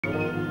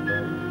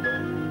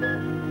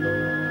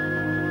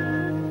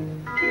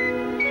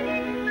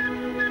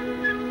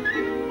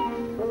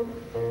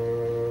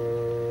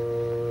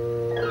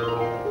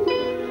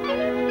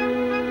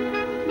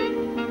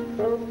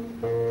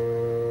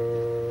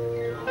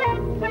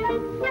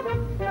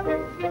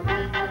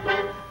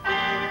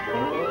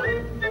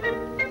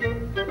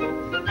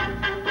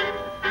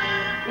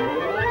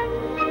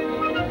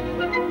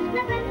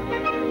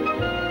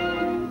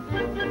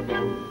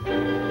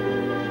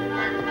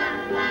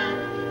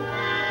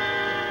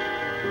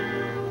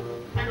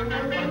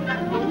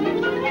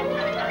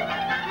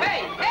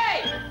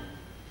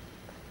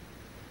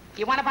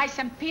You want to buy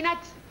some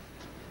peanuts?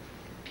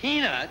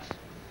 Peanuts?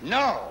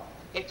 No.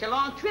 It's a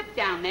long trip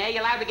down there.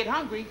 You're liable to get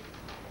hungry.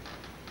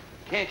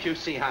 Can't you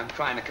see I'm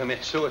trying to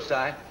commit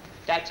suicide?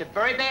 That's a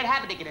very bad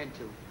habit to get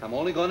into. I'm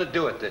only going to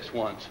do it this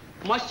once.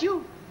 Must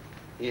you?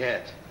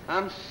 Yes.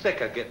 I'm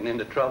sick of getting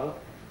into trouble.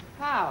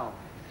 How?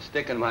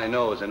 Sticking my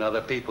nose in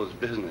other people's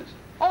business.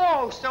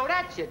 Oh, so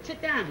that's it.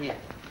 Sit down here.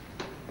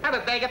 Have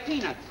a bag of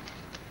peanuts.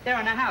 They're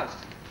in the house.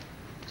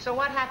 So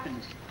what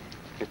happens?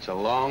 It's a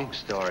long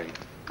story.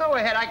 Go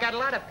ahead. I got a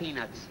lot of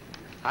peanuts.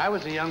 I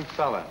was a young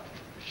fella.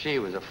 She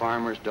was a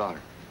farmer's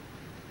daughter.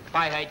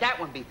 I heard that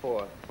one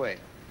before. Wait.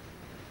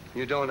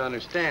 You don't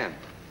understand.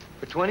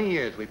 For 20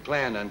 years, we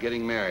planned on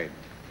getting married.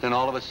 Then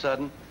all of a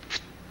sudden...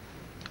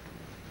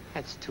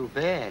 That's too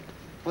bad.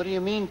 What do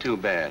you mean, too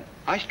bad?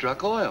 I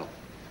struck oil.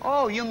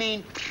 Oh, you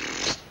mean...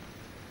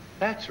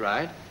 That's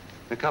right.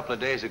 A couple of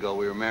days ago,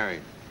 we were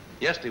married.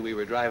 Yesterday, we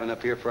were driving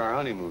up here for our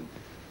honeymoon.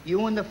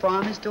 You and the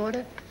farmer's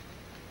daughter?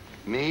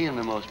 Me and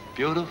the most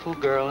beautiful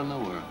girl in the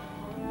world.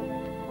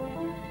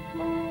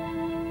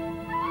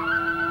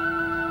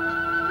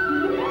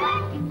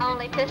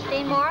 Only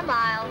 15 more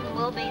miles and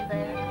we'll be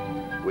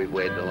there. We've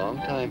waited a long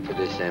time for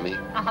this, Emmy.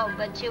 Oh,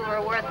 but you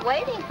were worth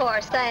waiting for,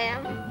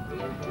 Sam.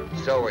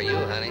 So were you,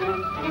 honey.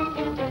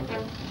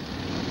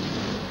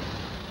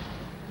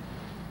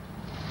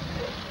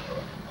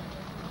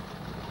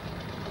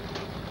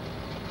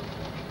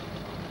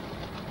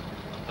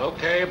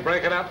 Okay,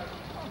 break it up.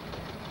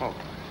 Oh,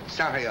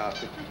 sorry,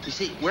 officer. You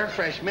see, we're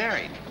fresh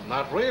married.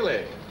 Not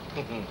really.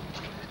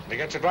 You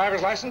got your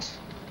driver's license?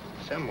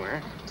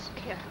 Somewhere.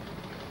 Here.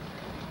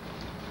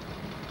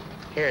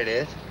 Here it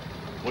is.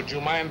 Would you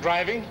mind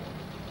driving?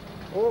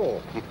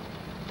 Oh.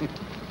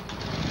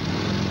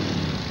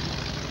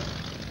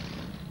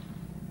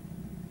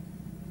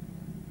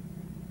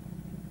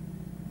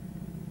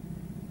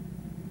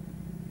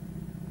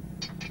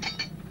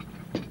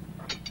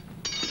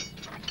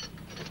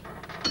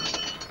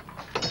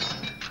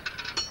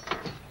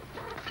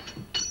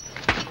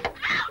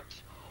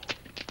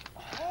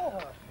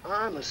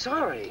 I'm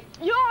sorry.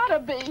 You ought to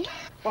be.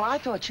 Well, I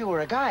thought you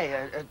were a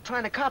guy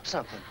trying to cop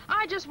something.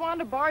 I just wanted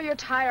to borrow your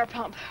tire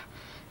pump.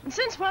 And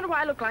since when do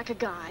I look like a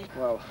guy?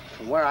 Well,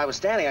 from where I was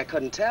standing, I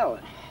couldn't tell.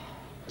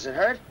 Does it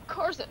hurt? Of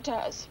course it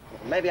does.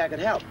 Well, maybe I could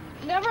help.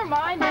 Never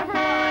mind, never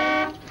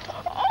mind.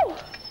 Oh!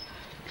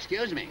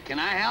 Excuse me, can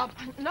I help?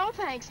 No,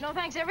 thanks. No,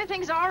 thanks.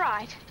 Everything's all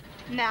right.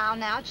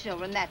 Now,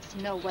 children, that's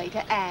no way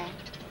to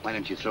act. Why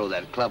don't you throw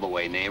that club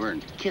away, neighbor,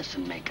 and kiss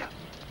and make up?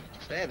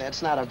 Say,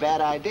 that's not a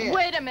bad idea.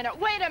 Wait a minute,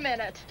 wait a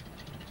minute.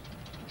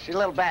 She's a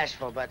little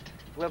bashful, but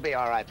we'll be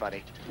all right,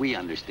 buddy. We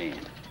understand.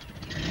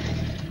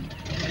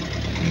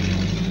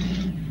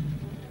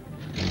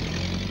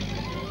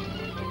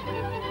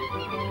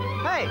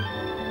 Hey!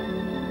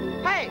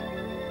 Hey!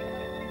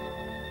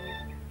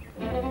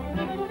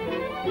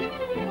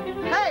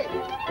 Hey!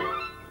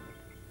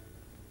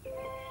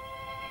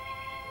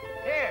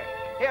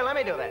 Here, let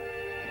me do that.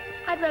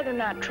 I'd rather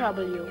not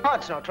trouble you. Oh,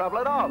 it's no trouble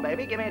at all,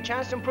 baby. Give me a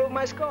chance to improve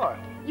my score.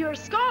 Your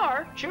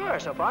score? Sure,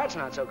 so far it's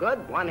not so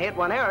good. One hit,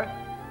 one error.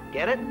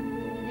 Get it?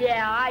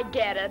 Yeah, I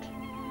get it.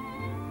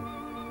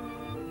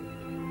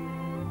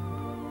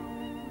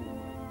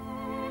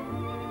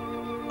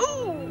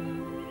 Ooh!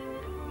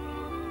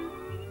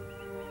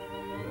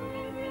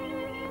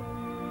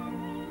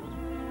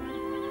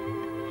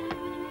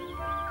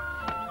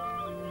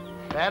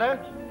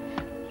 Better?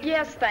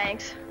 Yes,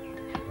 thanks.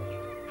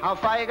 How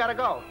far you gotta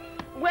go?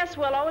 West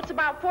Willow, it's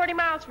about 40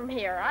 miles from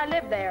here. I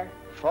live there.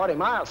 40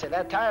 miles. See,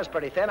 that tire's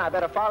pretty thin. I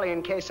better follow you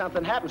in case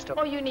something happens to it.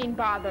 Oh, you needn't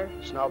bother.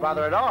 It's no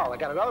bother at all. I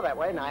gotta go that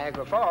way,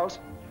 Niagara Falls.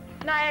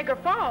 Niagara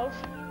Falls?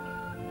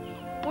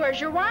 Where's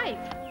your wife?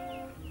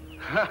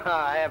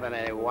 I haven't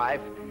any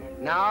wife.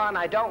 No, and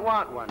I don't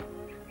want one.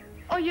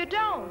 Oh, you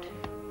don't?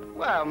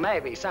 Well,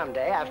 maybe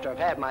someday after I've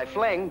had my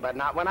fling, but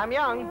not when I'm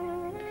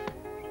young.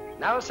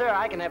 No, sir,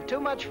 I can have too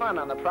much fun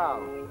on the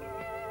prowl.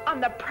 On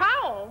the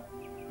prowl?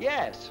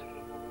 Yes.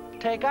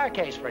 Take our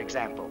case, for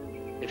example.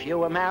 If you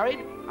were married,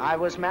 I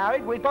was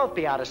married, we'd both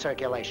be out of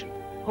circulation.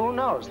 Who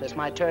knows, this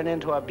might turn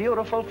into a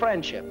beautiful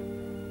friendship.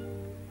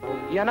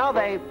 You know,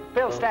 they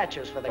built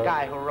statues for the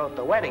guy who wrote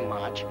the wedding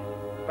march.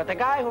 But the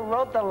guy who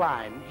wrote the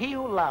line, he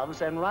who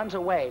loves and runs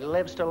away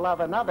lives to love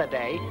another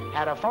day,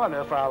 had a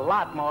formula for a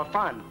lot more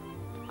fun.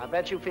 I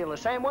bet you feel the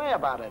same way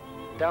about it,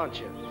 don't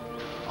you?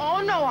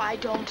 Oh, no, I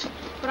don't.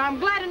 But I'm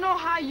glad to know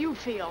how you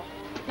feel.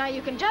 Now,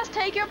 you can just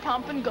take your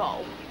pump and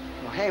go.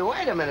 Well, hey,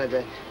 wait a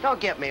minute.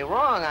 Don't get me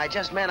wrong. I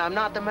just meant I'm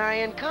not the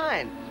marrying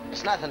kind.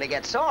 It's nothing to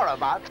get sore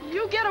about.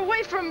 You get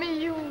away from me,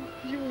 you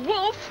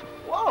wolf.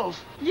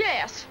 Wolf?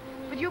 Yes,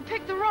 but you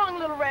picked the wrong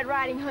Little Red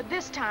Riding Hood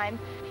this time.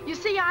 You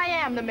see, I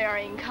am the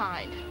marrying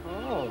kind.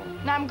 Oh.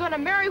 Now, I'm gonna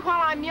marry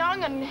while I'm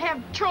young and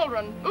have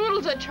children,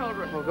 oodles of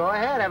children. Well, go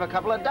ahead. Have a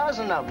couple of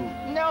dozen of them.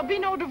 And there'll be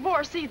no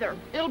divorce either.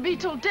 It'll be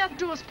till death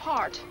do us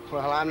part.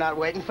 Well, I'm not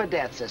waiting for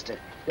death, sister.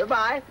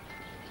 Goodbye.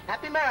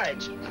 Happy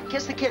marriage.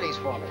 Kiss the kiddies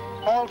for me.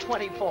 All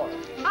 24.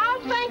 I'll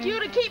thank you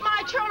to keep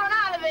my children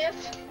out of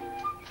this.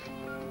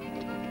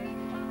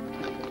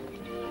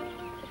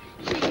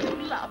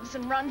 loves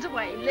and runs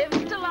away, lives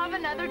to love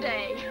another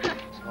day.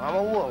 So I'm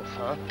a wolf,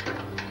 huh?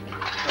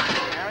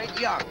 Married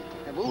young,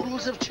 have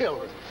oodles of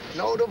children,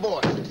 no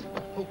divorces.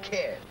 Who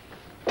cares?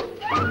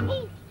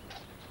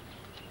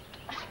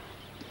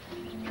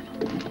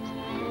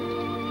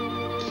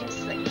 Kiss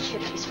the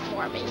kitties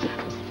for me.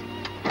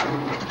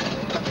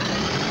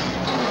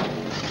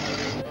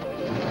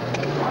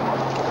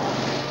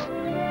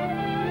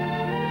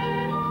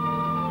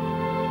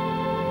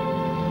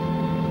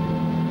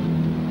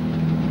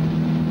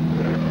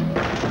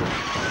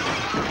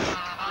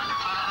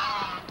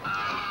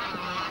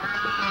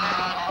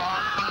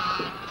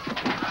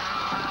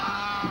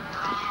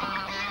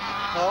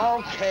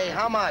 Okay,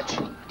 how much?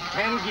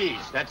 10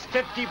 geese. That's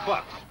 50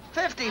 bucks.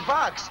 50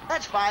 bucks?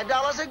 That's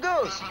 $5 a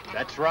goose.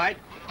 That's right.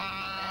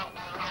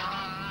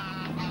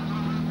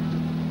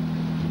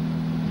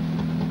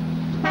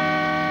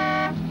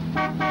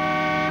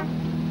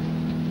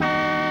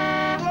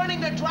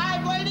 Learning to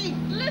drive, lady?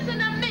 Listen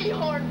to me,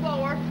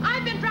 hornblower.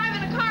 I've been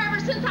driving a car ever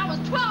since I was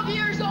 12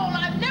 years old.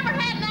 I've never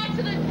had an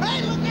accident.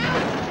 Hey, look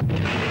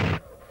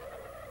out!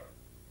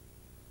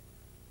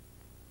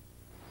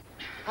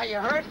 Are you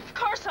hurt? Of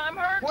course I'm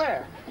hurt.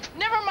 Where?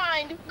 Never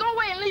mind. Go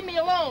away and leave me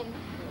alone.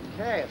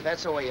 Hey, if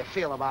that's the way you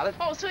feel about it.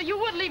 Oh, so you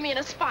would leave me in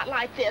a spot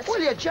like this? Well,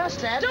 you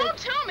just had Don't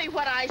tell me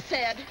what I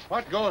said.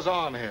 What goes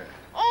on here?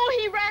 Oh,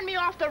 he ran me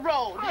off the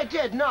road. I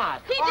did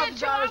not. He did,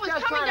 too. I was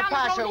just coming trying to down the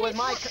pass her road, with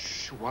my...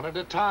 Shh, one at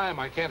a time.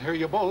 I can't hear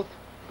you both.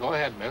 Go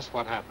ahead, miss.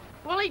 What happened?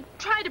 Well, he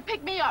tried to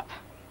pick me up.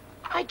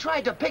 I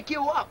tried to pick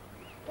you up.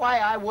 Why,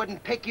 I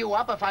wouldn't pick you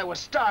up if I was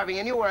starving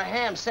and you were a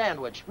ham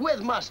sandwich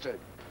with mustard.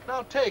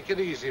 Now, take it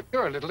easy.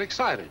 You're a little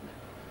excited.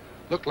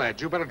 Look,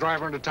 lad, you better drive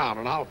her into town,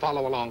 and I'll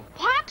follow along.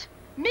 What?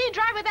 Me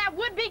drive with that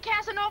would-be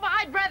Casanova?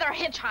 I'd rather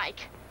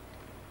hitchhike.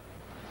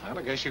 Well,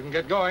 I guess you can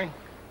get going.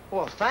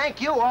 Well, thank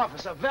you,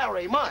 officer,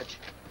 very much.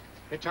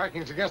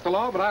 Hitchhiking's against the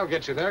law, but I'll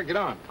get you there. Get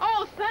on.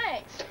 Oh,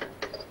 thanks.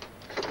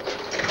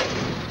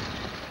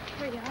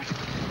 Here you are.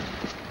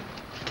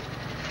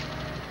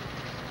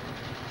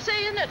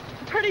 Say, isn't it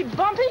pretty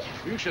bumpy?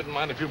 You shouldn't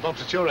mind a few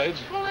bumps at your age.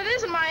 Well, it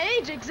isn't my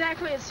age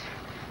exactly. It's...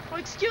 Oh,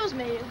 excuse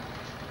me.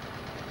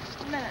 Just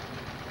a minute.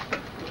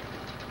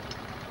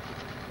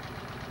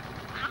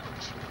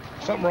 Ouch.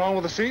 Something wrong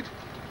with the seat?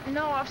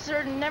 No,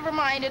 officer, never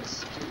mind.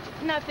 It's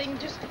nothing.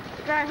 Just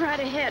drive right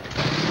ahead.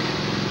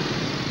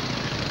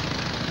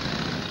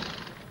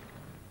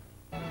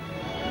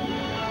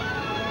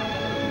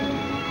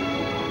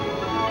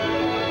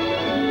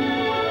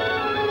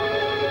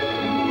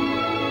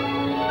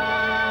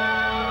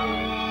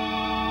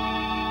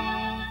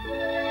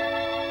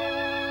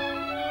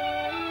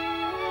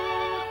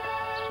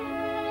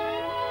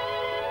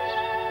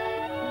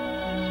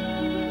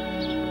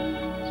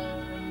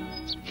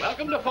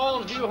 Welcome to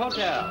Falls View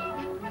Hotel.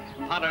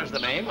 Potter's the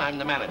name. I'm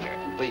the manager.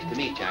 Pleased to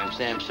meet you. I'm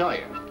Sam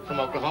Sawyer. From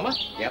Oklahoma?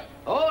 Yep.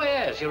 Oh,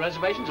 yes. Your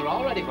reservations are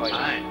all ready for you.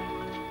 Fine.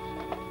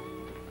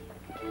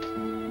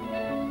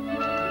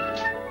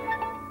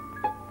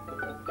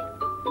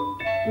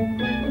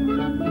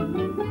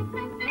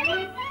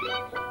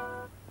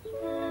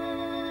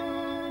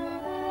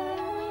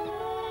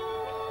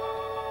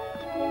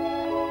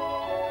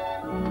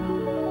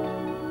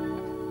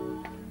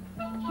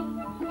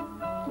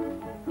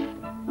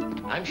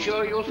 I'm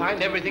sure you'll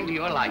find everything to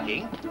your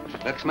liking.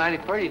 Looks mighty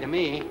pretty to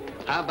me.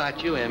 How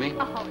about you, Emmy?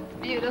 Oh,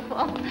 it's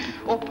beautiful.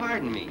 Oh,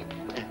 pardon me.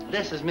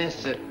 This is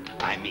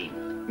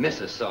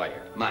Mrs.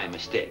 Sawyer. My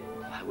mistake.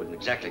 I wouldn't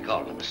exactly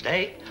call it a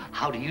mistake.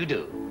 How do you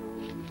do?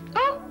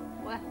 Oh,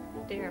 well,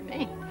 dear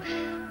me.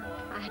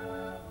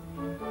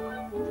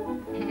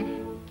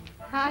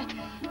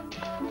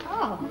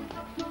 Oh.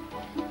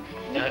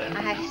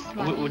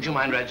 Would you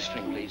mind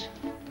registering, please?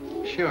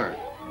 Sure.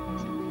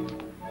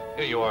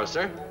 Here you are,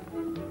 sir.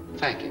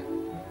 Thank you.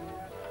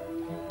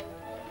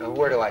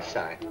 Where do I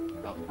sign?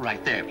 Oh,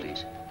 right there,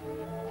 please.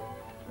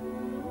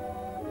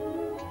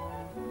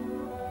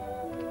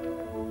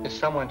 Is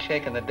someone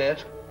shaking the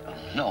desk? Oh,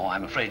 no,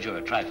 I'm afraid you're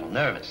a trifle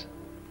nervous.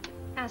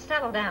 Now,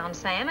 settle down,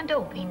 Sam, and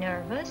don't be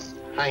nervous.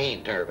 I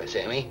ain't nervous,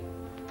 Emmy.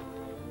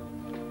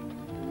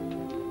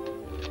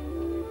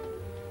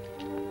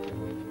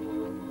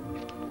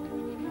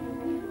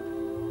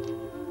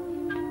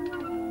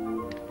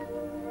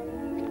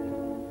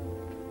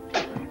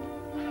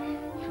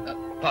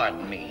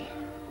 Pardon me.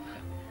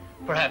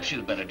 Perhaps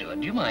you'd better do it.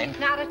 Do you mind?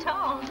 Not at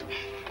all.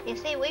 You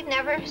see, we've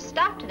never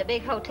stopped at a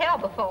big hotel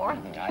before.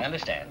 I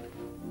understand.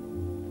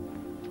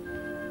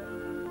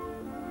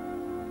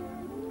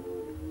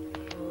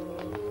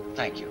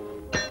 Thank you.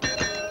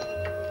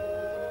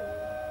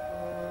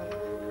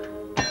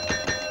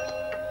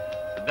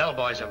 The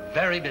bellboys are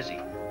very busy.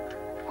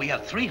 We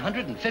have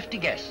 350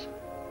 guests.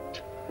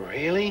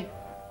 Really?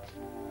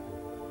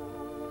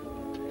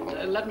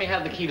 Let me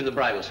have the key to the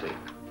bridal suite.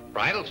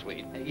 Bridal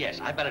suite?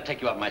 Yes, I'd better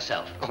take you up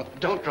myself. Oh,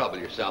 don't trouble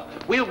yourself.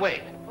 We'll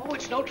wait. Oh,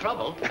 it's no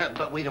trouble.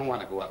 But we don't want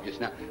to go up just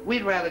now.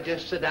 We'd rather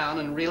just sit down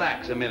and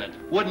relax a minute.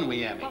 Wouldn't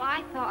we, Emmy? Well,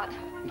 I thought...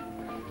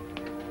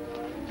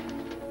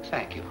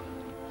 Thank you.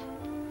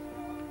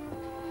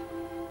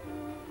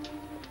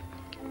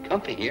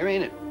 comfy here,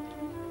 ain't it?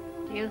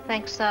 Do you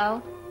think so?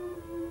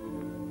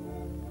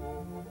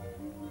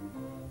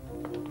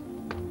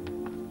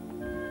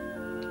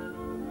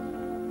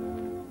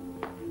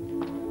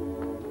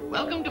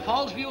 Welcome to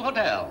Falls View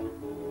Hotel.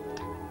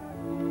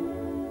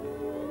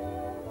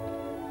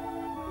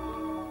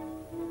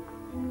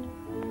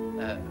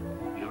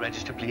 You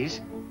register,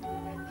 please?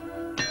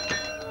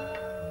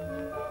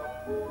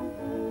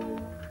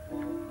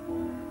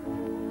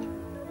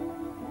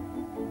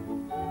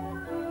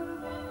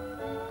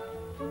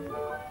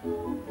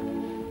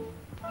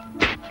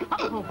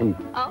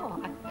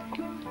 Oh.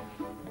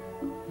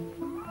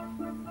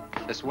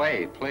 This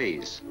way,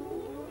 please.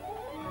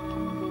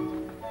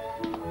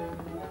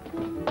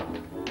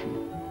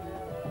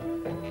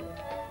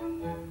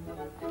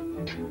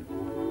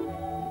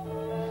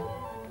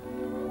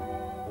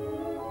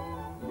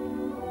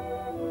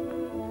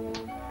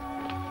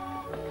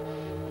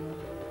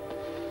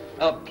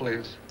 Up,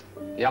 please.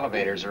 The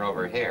elevators are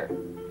over here.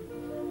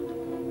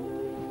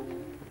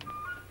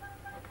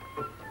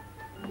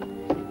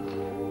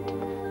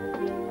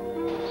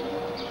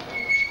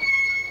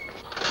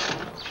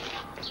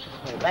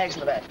 Hey, bags in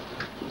the back.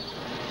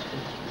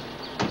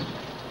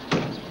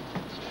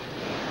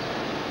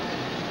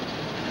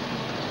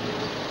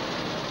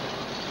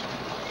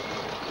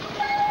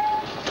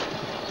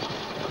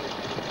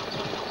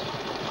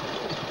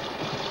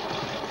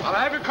 I'll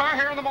have your car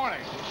here in the morning.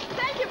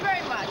 Thank you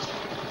very much.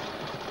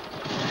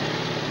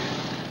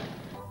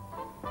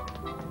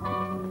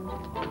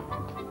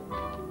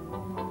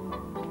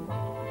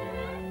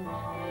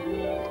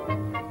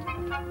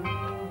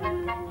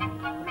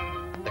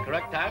 The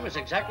correct time is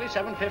exactly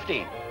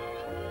 7:15.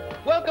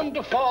 Welcome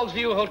to Falls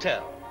View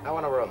Hotel. I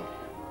want a room.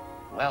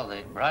 Well,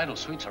 the bridal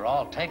suites are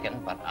all taken,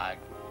 but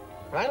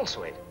Bridal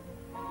suite?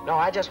 No,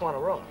 I just want a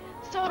room.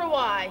 So do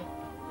I.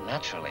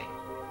 naturally,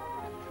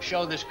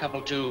 show this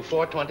couple to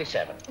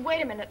 427.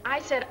 Wait a minute. I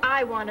said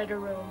I wanted a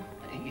room.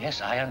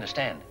 Yes, I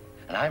understand.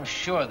 And I'm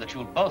sure that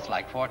you'll both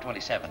like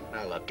 427.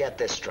 Now, look, get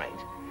this straight.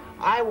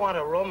 I want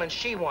a room and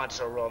she wants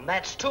a room.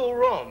 That's 2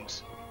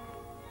 rooms.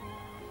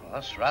 Well,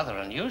 that's rather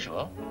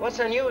unusual. What's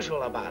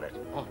unusual about it?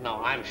 Oh,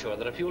 no, I'm sure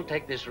that if you'll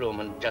take this room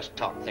and just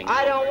talk things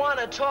I over- don't want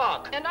to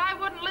talk. And I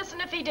wouldn't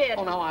listen if he did.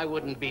 Oh, no, I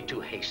wouldn't be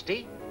too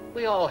hasty.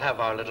 We all have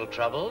our little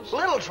troubles.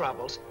 Little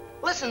troubles?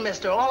 Listen,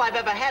 mister, all I've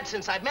ever had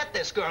since I met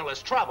this girl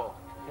is trouble.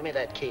 Give me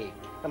that key.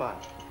 Come on.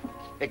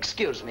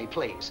 Excuse me,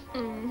 please.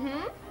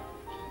 Mm-hmm.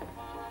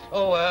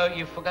 Oh,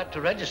 you forgot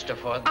to register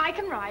for... I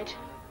can write.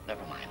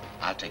 Never mind.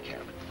 I'll take care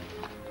of it.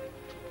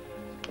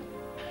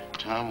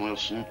 Tom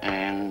Wilson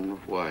and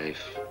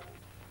wife.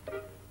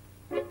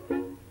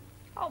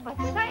 Oh, but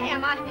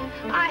Sam,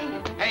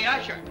 Hey,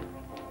 Usher.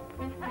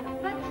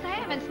 But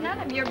Sam, it's none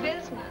of your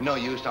business. No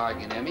use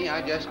arguing, Emmy.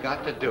 I just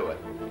got to do it.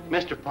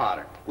 Mr.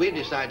 Potter, we've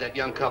decided that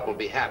young couple will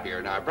be happier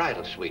in our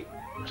bridal suite.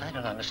 But I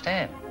don't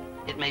understand.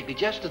 It may be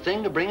just the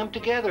thing to bring them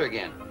together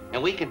again.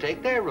 And we can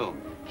take their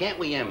room. Can't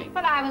we, Emmy?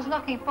 But I was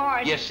looking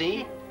forward You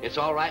see? It's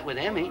all right with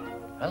Emmy.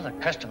 Well, the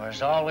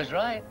customer's always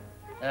right.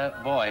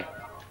 Boy,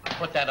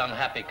 put that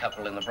unhappy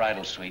couple in the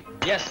bridal suite.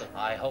 Yes, sir.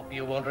 I hope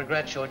you won't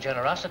regret your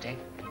generosity.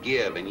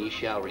 Give and ye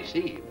shall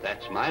receive.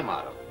 That's my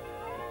motto.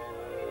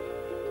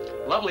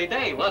 Lovely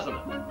day, wasn't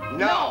it?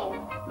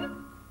 No!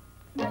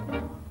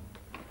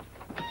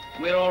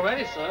 We're all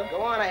ready, sir.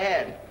 Go on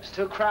ahead. It's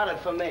too crowded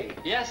for me.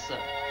 Yes, sir.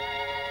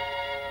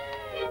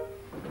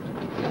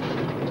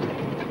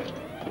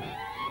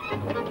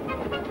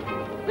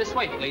 This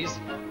way, please.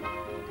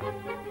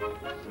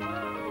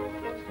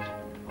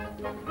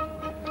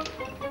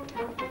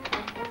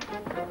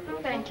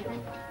 Thank you.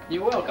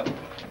 You're welcome.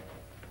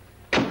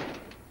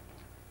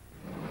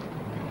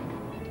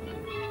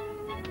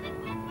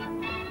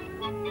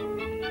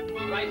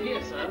 Right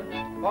here, sir.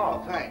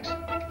 Oh, thanks.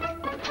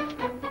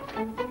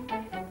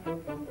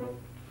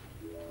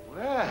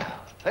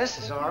 Well, this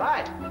is all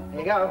right. Here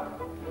you go.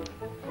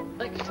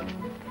 Thank you, sir.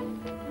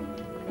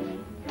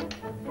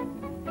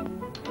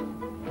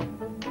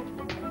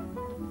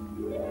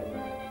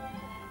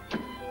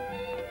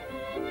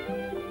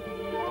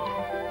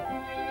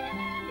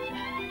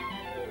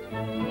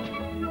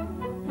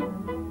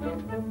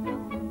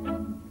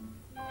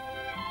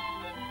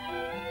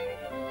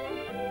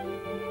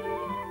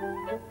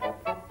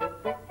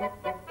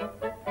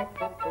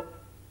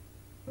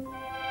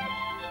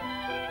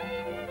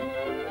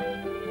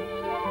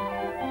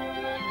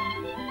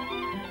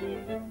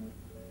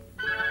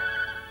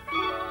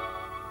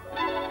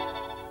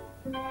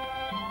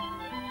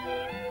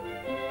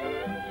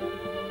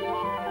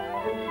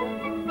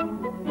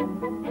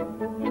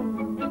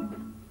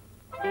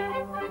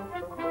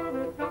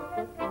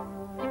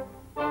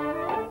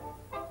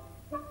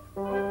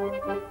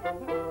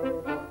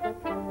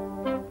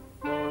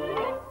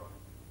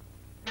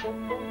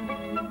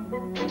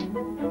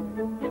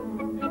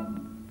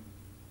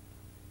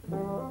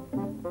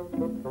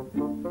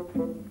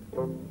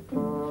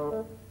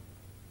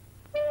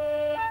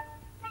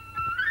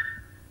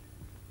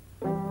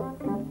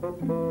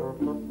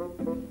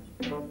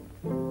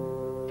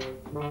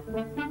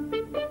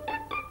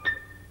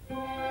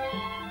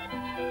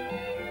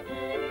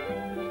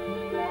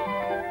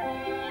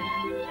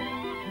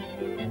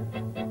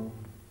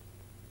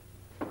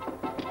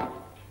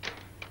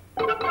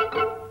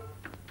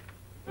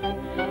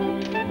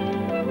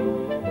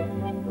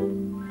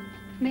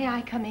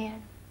 come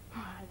in?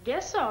 I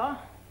guess so.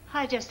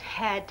 I just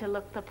had to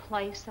look the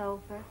place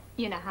over.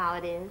 You know how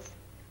it is.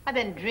 I've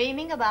been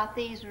dreaming about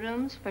these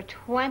rooms for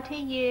 20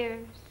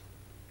 years.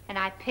 And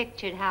I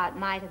pictured how it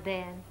might have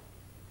been.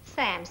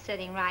 Sam's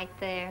sitting right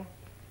there.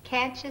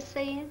 Can't you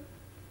see him?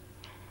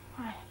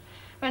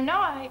 Well,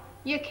 no,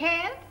 You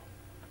can't?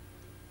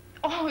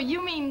 Oh,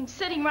 you mean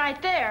sitting right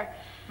there?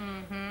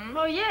 Mm-hmm.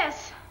 Oh,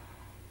 yes.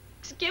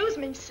 Excuse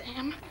me,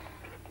 Sam.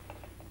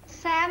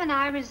 Sam and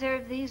I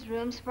reserved these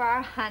rooms for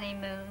our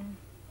honeymoon.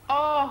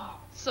 Oh,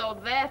 so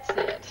that's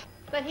it.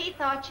 But he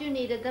thought you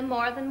needed them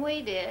more than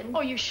we did.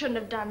 Oh, you shouldn't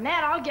have done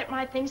that. I'll get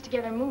my things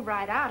together and move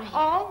right out of here.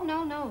 Oh,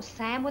 no.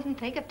 Sam wouldn't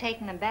think of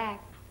taking them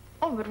back.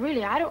 Oh, but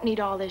really, I don't need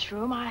all this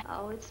room.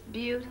 Oh, it's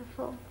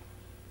beautiful.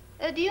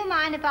 Do you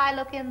mind if I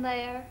look in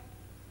there?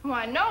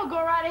 Why, no. Go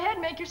right ahead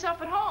and make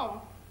yourself at home.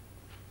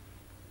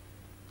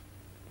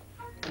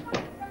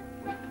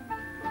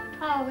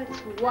 Oh,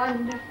 it's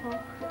wonderful.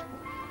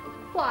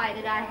 Why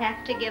did I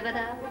have to give it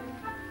up?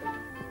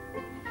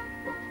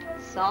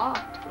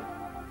 Soft.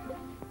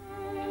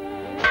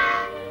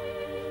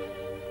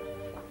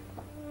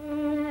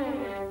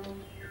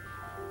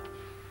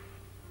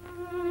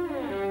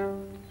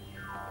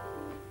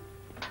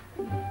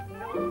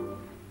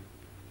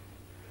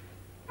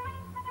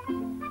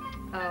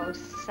 Oh,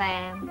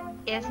 Sam,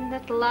 isn't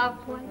it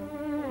lovely?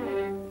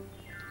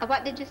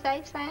 What did you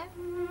say, Sam?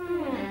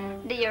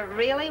 Do you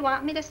really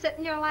want me to sit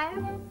in your lap?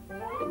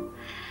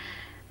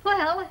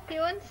 Well, if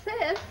you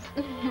insist.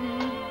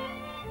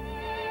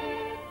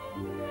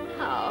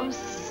 Oh,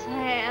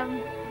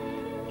 Sam,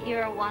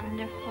 you're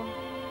wonderful.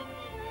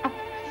 Oh,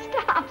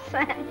 stop,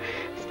 Sam.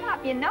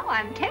 Stop. You know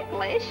I'm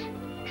ticklish.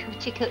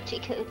 Coochie,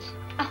 coochie, cooch.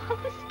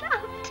 Oh,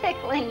 stop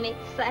tickling me,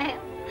 Sam.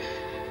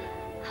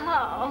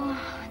 Oh,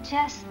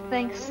 just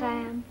think,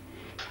 Sam.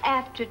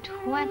 After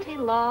 20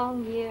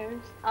 long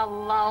years,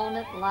 alone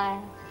at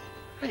last.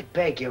 I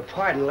beg your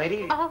pardon,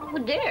 lady. Oh,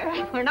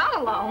 dear, we're not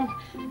alone.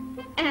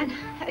 And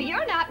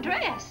you're not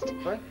dressed.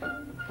 What?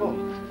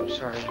 Oh,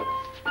 sorry.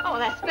 Oh,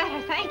 that's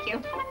better, thank you.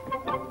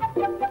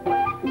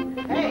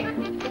 Hey!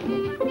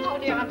 Oh,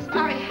 dear, I'm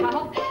sorry,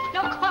 Hal.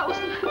 No clothes.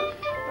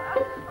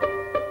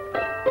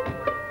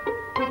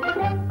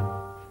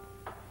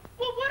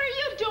 Well, what are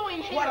you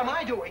doing here? What am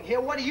I doing here?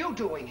 What are you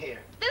doing here?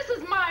 This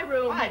is my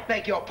room. I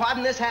beg your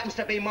pardon. This happens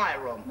to be my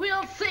room.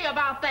 We'll see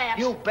about that.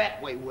 You bet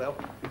we will.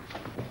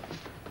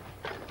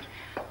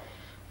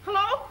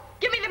 Hello?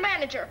 Give me the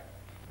manager.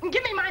 And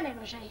give me my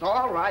negligee.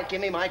 All right,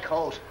 give me my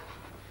coat.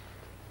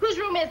 Whose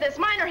room is this,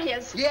 mine or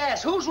his?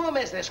 Yes, whose room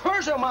is this?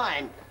 Hers or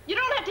mine? You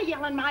don't have to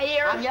yell in my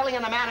ear. I'm yelling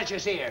in the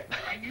manager's ear.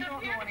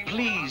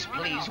 Please,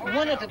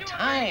 one at a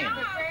time.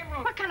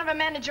 What kind of a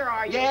manager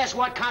are you? Yes,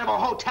 what kind of a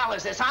hotel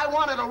is this? I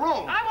wanted a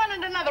room. I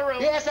wanted another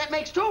room. Yes, that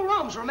makes 2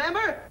 rooms,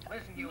 remember?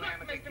 Listen, you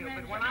amateur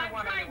Cupid, when I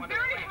want anyone to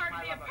very replace hard my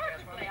to be a love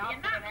perfect affairs, lady, I'll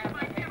and put an not ad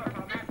my paper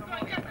for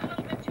matrimonial just a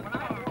little bit too When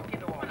I far. walk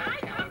into a When I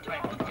hotel, come to a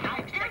hotel, I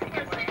expect to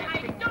get what I I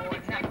have don't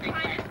expect to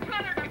find this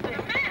cluttered up to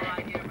the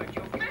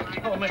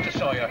minute. Oh, Mr.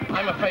 Sawyer,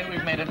 I'm afraid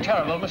we've made a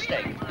terrible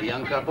mistake. The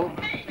young couple?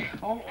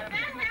 Oh,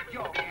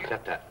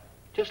 Shut that.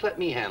 Just let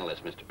me handle this,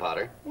 Mr.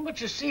 Potter. but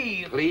you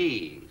see...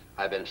 Please.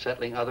 I've been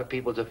settling other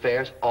people's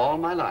affairs all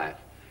my life.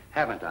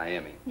 Haven't I,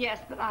 Emmy? Yes,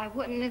 but I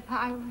wouldn't if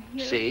I were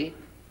you. See?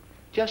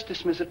 Just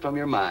dismiss it from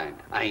your mind.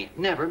 I ain't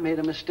never made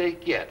a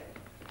mistake yet.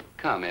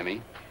 Come,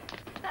 Emmy.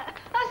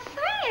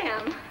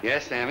 Sam!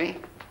 Yes, Emmy?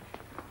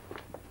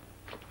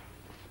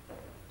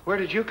 Where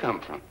did you come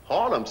from?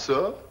 Harlem,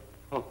 sir.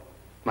 Oh,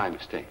 my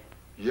mistake.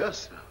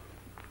 Yes, sir.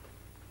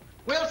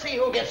 We'll see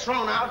who gets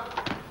thrown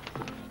out.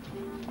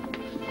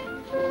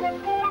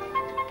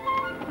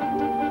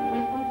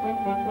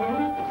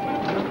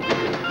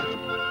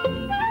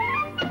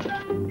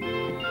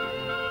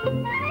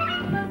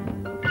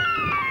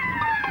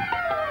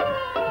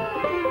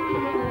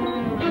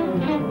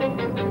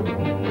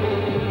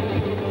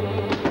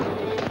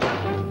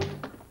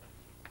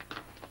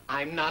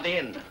 I'm not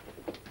in.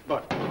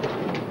 But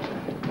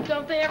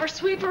Don't they ever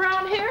sweep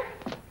around here?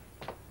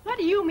 What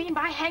do you mean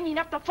by hanging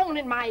up the phone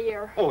in my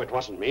ear? oh, it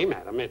wasn't me,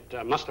 madam. It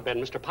must have been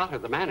Mr. Potter,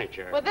 the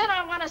manager. Well, then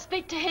I want to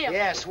speak to him.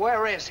 Yes,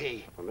 where is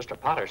he? Well, Mr.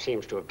 Potter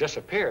seems to have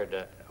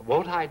disappeared.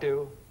 Won't I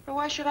do?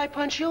 Why should I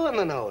punch you in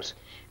the nose?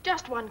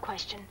 Just one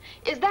question.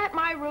 Is that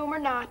my room or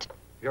not?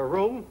 Your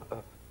room?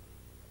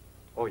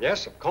 Oh,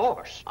 yes, of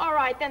course. All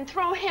right, then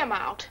throw him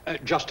out.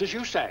 Just as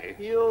you say.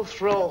 You'll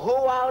throw who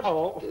out?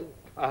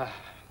 Oh,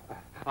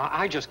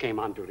 I just came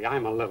on duty.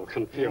 I'm a little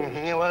confused.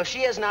 Well, if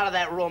she isn't out of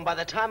that room, by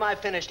the time I've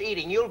finished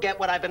eating, you'll get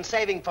what I've been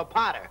saving for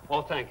Potter.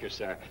 Oh, thank you,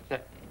 sir.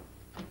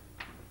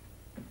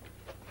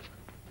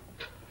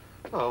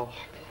 Oh,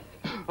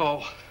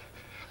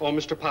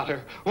 Mr.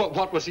 Potter,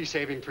 what was he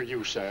saving for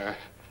you, sir?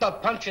 The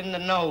punch in the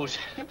nose.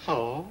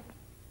 Oh.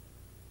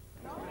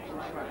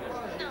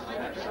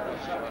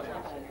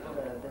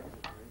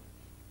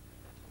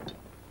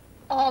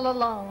 All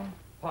alone.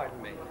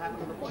 Pardon me.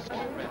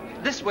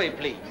 This way,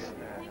 please.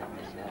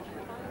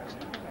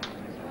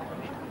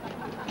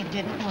 It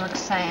didn't work,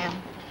 Sam.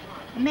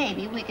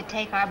 Maybe we could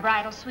take our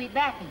bridal suite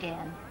back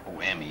again. Oh,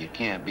 Emmy, you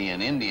can't be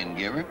an Indian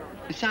giver.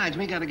 Besides,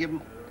 we gotta give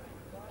him...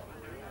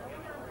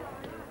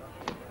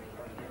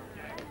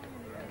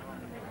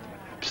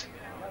 Psst.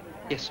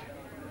 Yes, sir.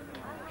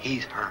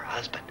 He's her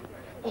husband.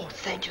 Oh,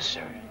 thank you,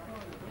 sir.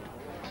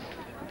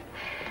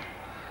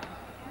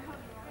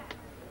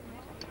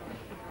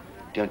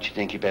 Don't you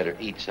think you better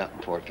eat something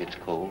before it gets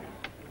cold?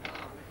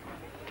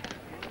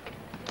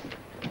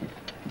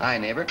 Hi,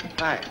 neighbor.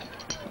 Hi.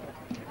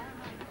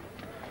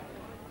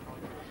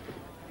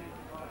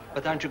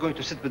 But aren't you going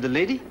to sit with the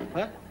lady?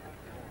 What?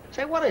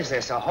 Say, what is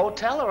this, a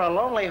hotel or a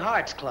Lonely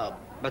Hearts Club?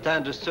 But I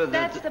understood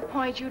that... That's the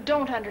point you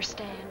don't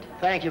understand.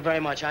 Thank you very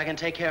much. I can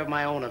take care of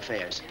my own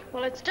affairs.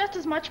 Well, it's just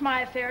as much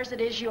my affair as it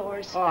is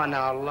yours. Oh,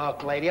 now,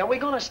 look, lady, are we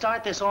going to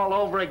start this all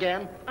over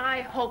again? I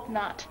hope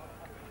not.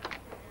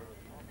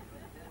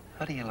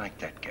 How do you like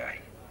that guy?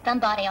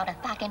 Somebody ought to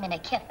sock him in a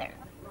kisser.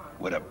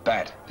 With a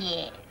bat.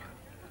 Yeah.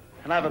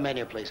 Can I have a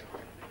menu, please?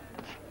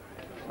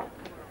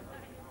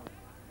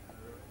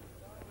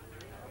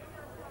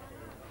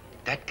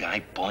 That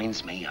guy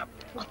binds me up.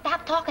 Well,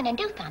 stop talking and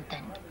do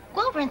something.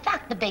 Go over and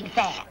sock the big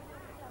fat.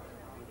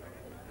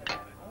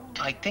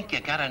 I think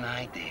you got an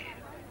idea.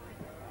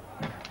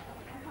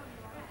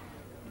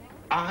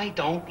 I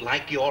don't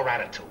like your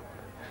attitude.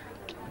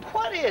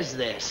 What is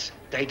this?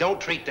 They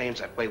don't treat dames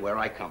that way where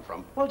I come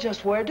from. Well,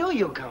 just where do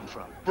you come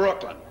from?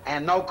 Brooklyn,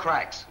 and no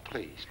cracks.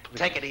 Please, please.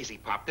 Take it easy,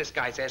 Pop. This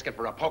guy's asking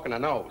for a poke in the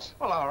nose.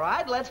 Well, all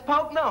right, let's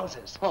poke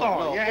noses.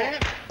 Oh, yeah?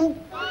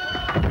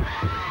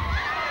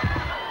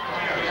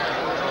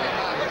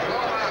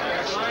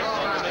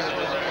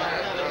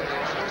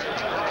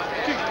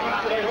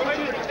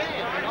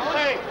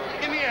 Hey,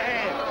 give me a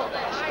hand.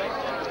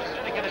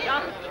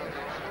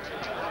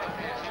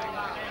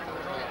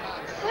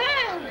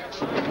 Sam!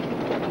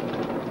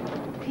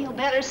 Feel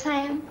better,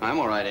 Sam? I'm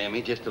all right,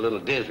 Amy, just a little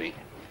dizzy.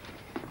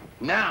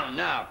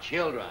 Now,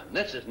 children,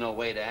 this is no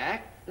way to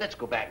act. Let's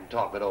go back and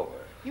talk it over.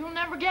 You'll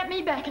never get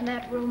me back in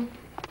that room.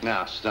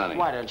 Now, Stunning.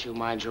 Why don't you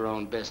mind your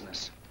own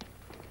business?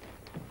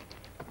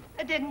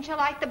 Didn't you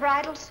like the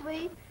bridal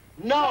suite?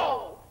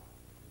 No!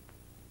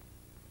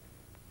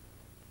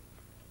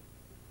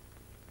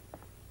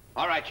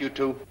 All right, you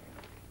two.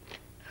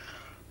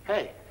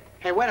 Hey,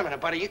 wait a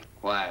minute, buddy.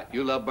 Quiet.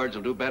 You lovebirds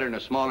will do better in a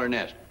smaller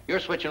nest. You're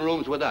switching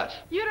rooms with us.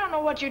 You don't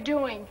know what you're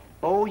doing.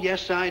 Oh,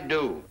 yes, I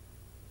do.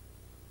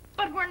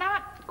 But we're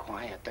not.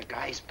 Quiet, the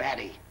guy's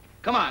batty.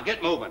 Come on,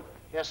 get moving.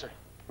 Yes, sir.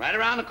 Right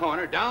around the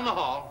corner, down the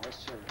hall. Yes,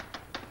 sir.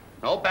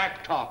 No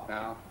back talk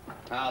now.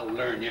 I'll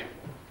learn you.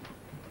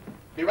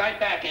 Be right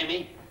back,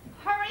 Amy.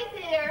 Hurry,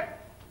 dear.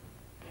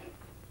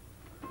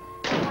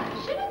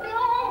 I should have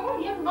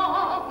known you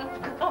long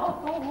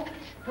ago.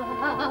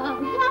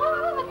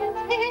 Love is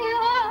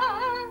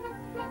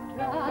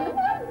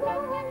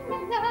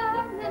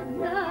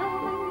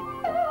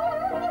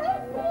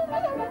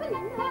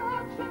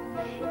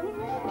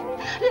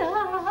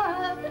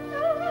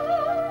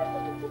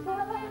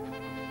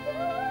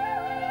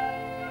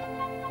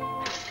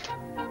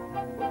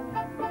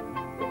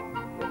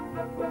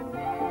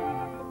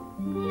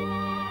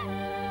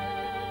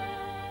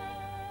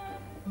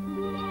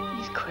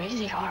He's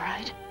crazy, all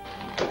right.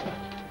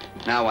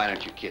 Now, why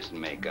don't you kiss and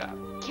make up?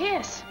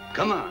 Kiss.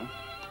 Come on.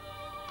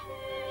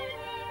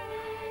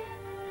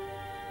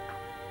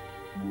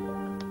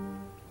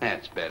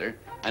 That's better.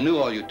 I knew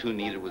all you two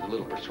needed was a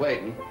little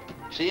persuading.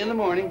 See you in the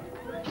morning.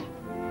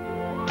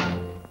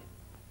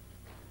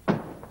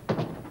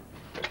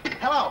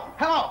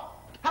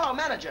 Hello,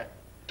 manager.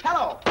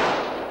 Hello.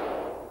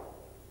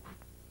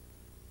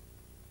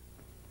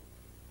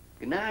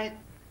 Good night.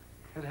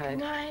 Good Good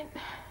night.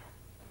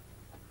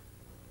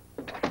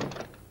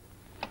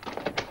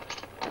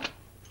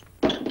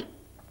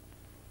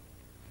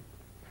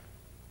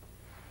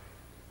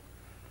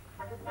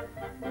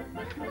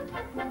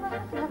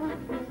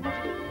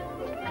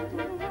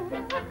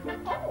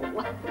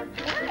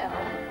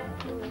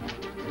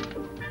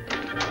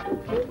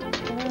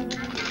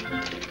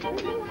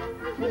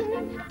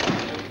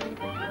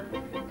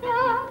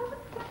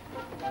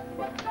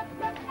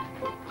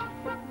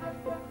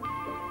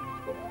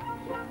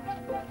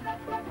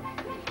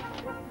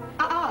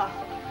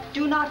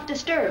 Do not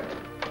disturb.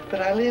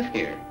 But I live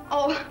here.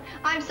 Oh,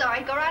 I'm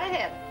sorry. Go right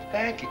ahead.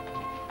 Thank you.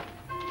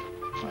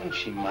 Why don't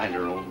she mind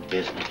her own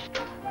business?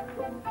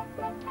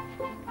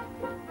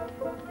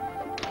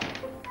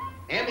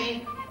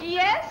 Emmy.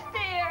 Yes,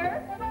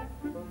 dear.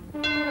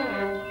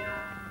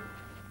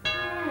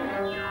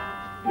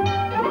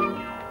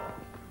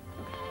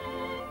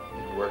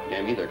 It worked,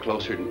 Emmy. They're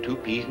closer than two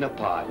peas in a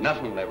pod.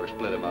 Nothing will ever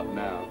split them up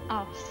now.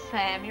 Oh,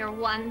 Sam, you're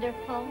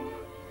wonderful.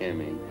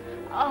 Emmy.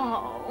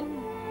 Oh.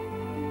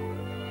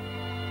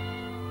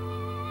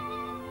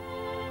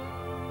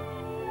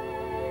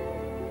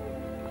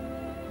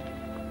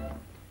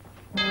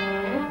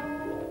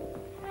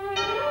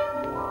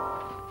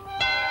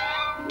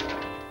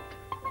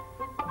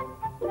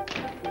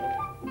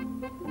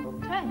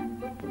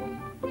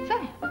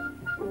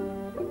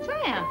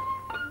 Sam.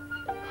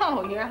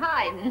 Oh, you're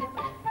hiding.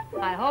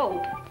 I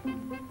hope.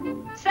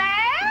 Sam?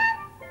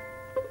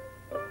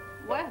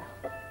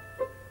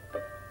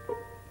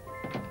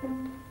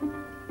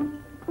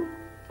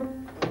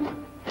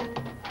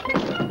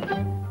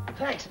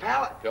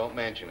 Well... Don't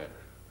mention it.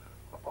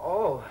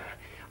 Oh,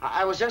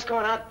 I was just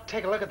going out to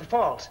take a look at the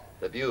falls.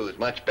 The view is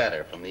much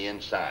better from the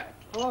inside.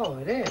 Oh,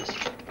 it is.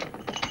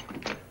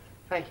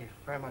 Thank you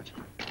very much.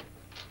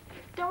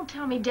 Don't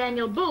tell me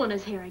Daniel Bullen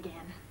is here again.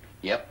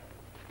 Yep.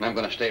 And I'm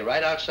going to stay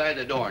right outside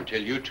the door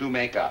until you two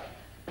make up.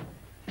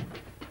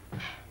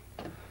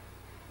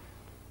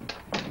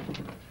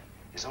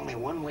 There's only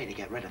one way to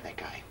get rid of that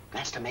guy.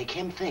 That's to make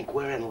him think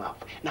we're in love.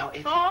 Now,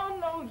 if... Oh,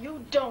 no,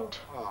 you don't.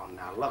 Oh,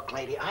 now, look,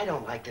 lady, I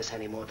don't like this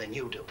any more than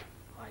you do.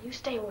 Well, you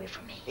stay away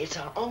from me. It's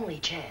our only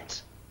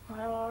chance.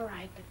 Well, all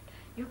right, but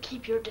you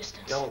keep your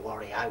distance. Don't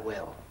worry, I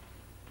will.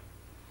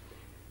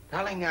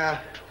 Darling,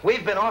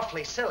 we've been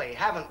awfully silly,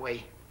 haven't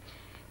we?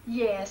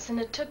 Yes, and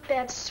it took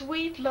that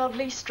sweet,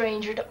 lovely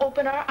stranger to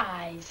open our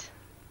eyes.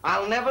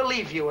 I'll never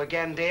leave you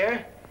again,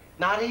 dear.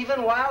 Not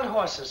even wild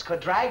horses could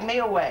drag me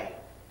away.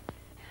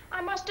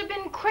 I must have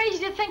been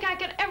crazy to think I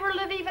could ever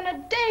live even a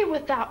day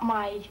without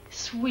my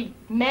sweet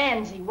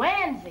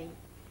Mansy-Wansy.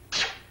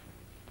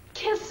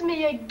 Kiss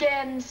me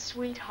again,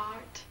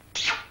 sweetheart.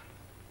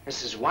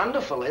 This is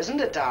wonderful, isn't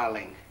it,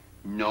 darling?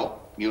 No,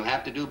 you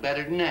have to do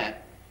better than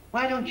that.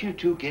 Why don't you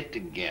two get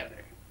together?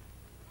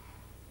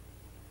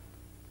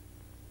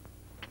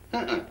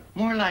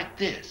 More like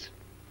this.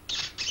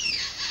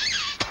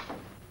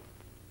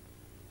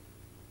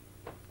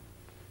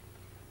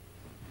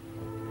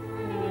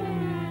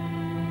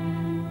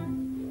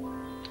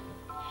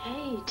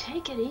 Hey,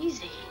 take it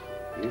easy.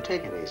 You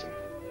take it easy.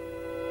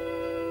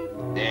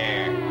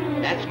 There.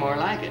 That's more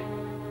like it.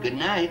 Good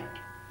night.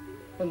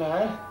 Good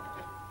night.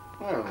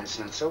 Well, that's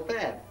not so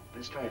bad.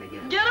 Let's try it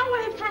again. Get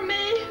away from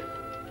me.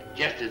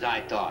 Just as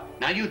I thought.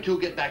 Now you two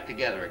get back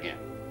together again.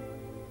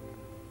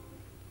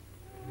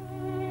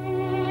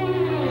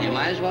 You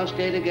might as well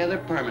stay together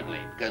permanently,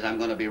 because I'm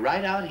going to be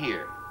right out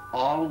here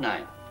all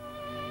night.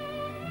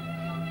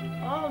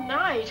 All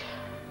night.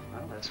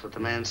 Well, that's what the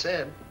man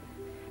said.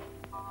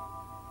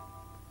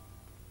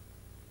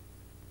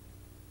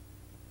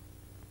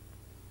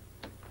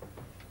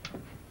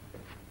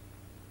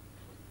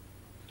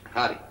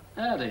 Howdy.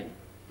 Howdy.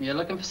 You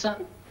looking for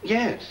something?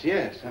 Yes.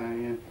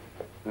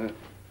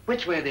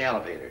 Which way are the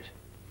elevators?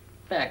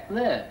 Back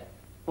there.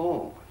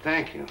 Oh,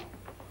 thank you.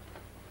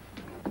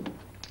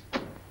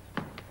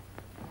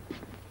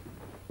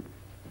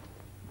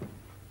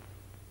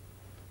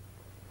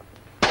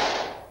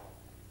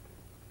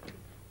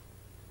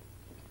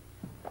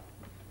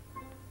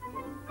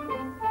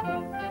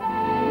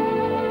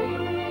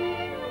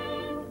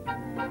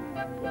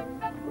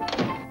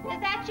 Is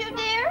that you,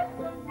 dear?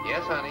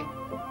 Yes, honey.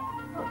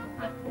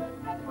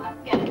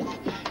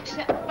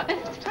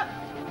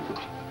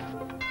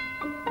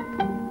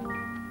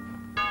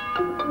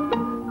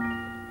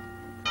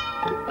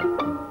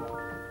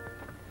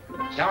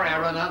 Sorry I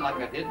run out like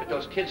I did, but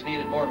those kids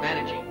needed more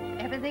managing.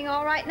 Everything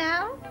all right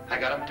now? I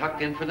got them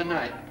tucked in for the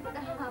night.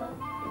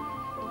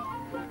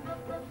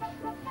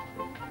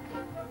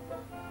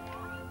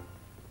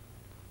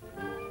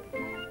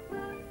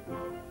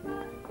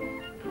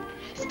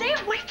 Stay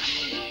away.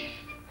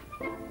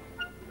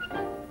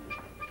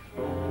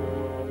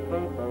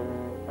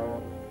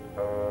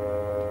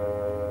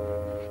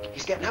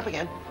 He's getting up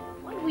again.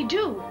 What do we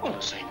do? Oh, the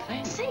same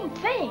thing. Same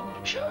thing.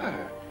 Sure.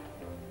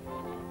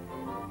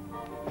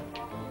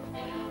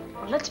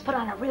 Well, let's put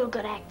on a real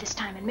good act this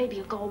time, and maybe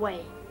you'll go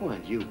away. Well,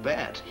 you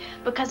bet.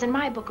 Because in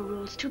my book of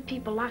rules, two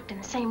people locked in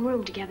the same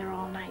room together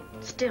all night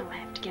still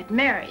have to get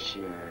married.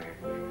 Sure.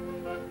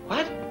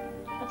 What?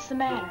 What's the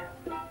matter?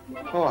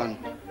 Hold on.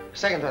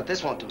 Second thought,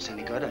 this won't do us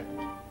any good.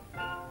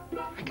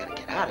 I gotta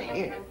get out of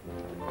here.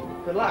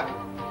 Good luck.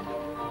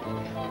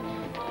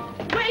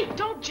 Wait,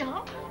 don't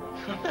jump.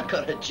 I'm not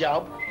gonna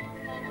jump.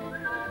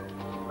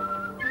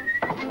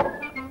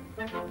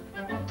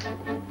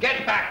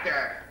 Get back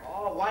there!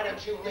 Oh, why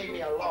don't you leave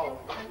me alone?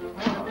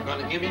 You're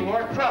gonna give me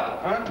more trouble,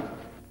 huh?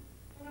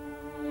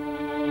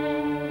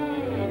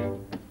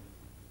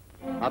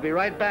 I'll be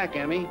right back,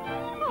 Emmy.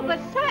 Oh, but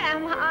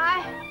Sam,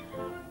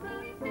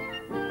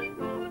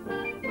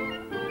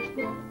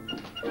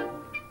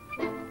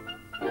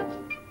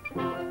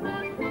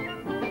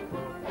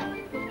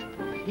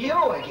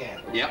 You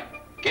again. Yep.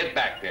 Get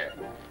back there.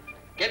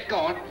 Get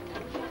going.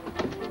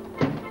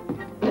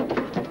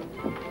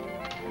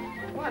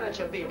 Why don't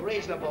you be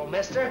reasonable,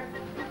 mister?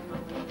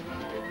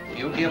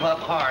 You give up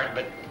hard,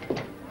 but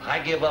I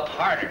give up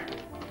harder.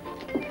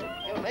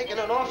 You're making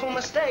an awful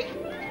mistake.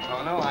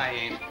 Oh, no, I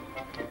ain't.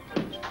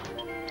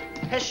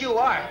 Yes, you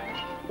are.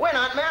 We're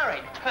not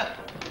married.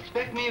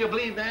 Expect me to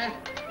believe that?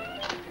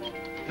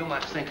 You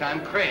must think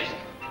I'm crazy.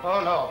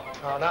 Oh, no.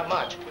 No, not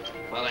much.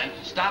 Well, then,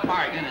 stop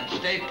arguing and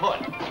stay put.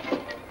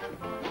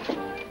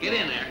 Get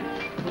in there.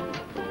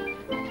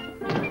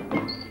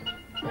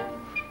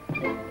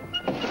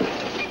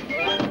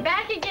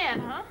 Back again,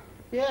 huh?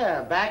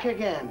 Yeah, back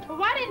again. Well,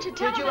 why didn't you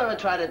tell Did you him ever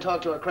try to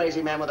talk to a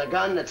crazy man with a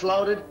gun that's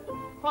loaded?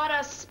 What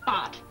a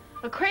spot.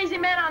 A crazy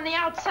man on the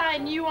outside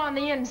and you on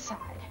the inside.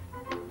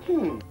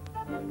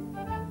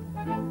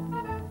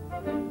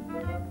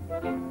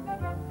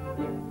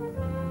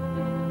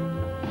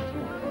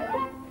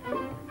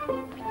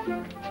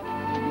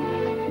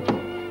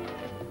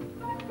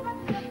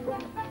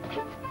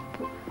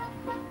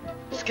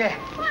 Scat.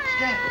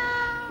 Scat.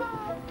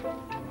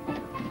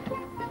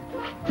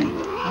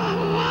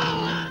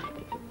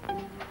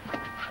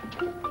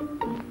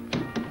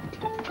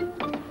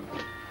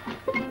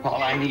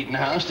 All I need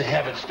now is to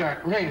have it start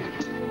raining.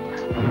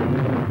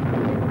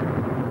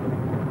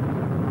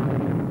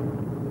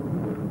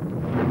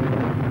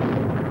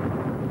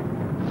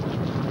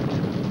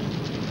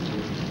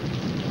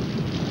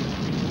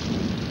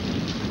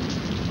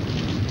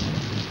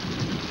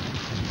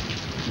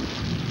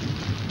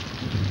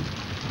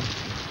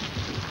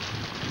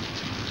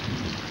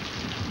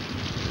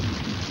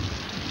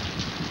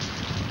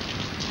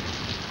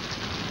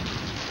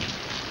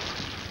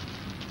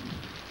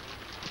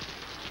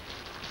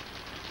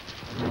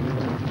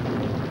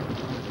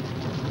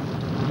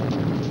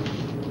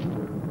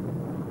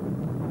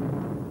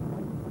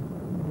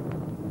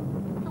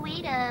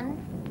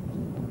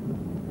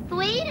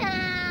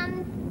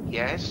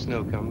 Yes,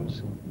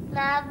 Snookums.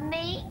 Love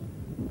me?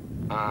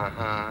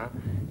 Uh-huh.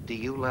 Do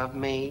you love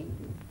me?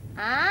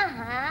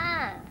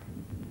 Uh-huh.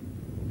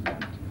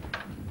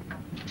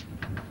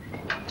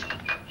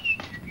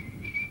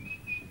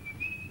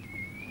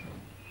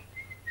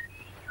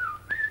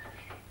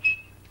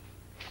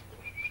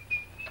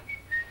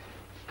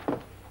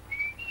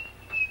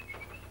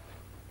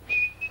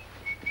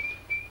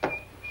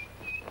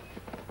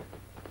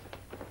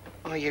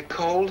 Are you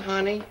cold,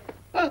 honey?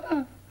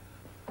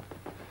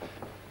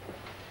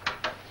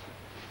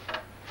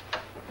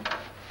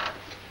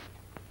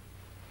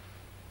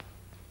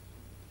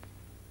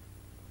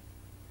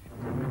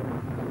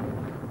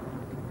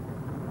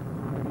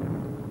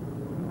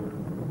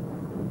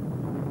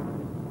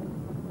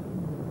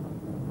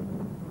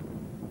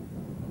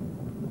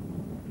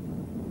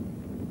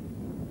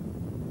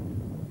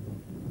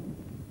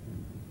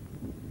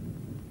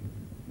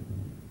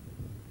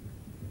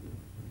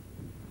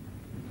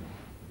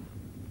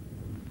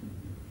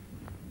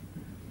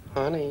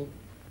 Honey,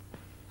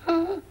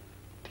 do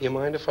you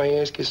mind if I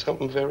ask you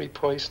something very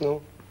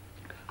personal?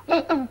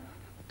 Have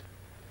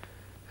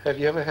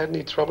you ever had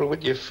any trouble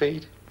with your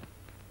feet?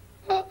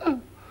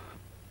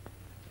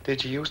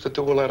 Did you used to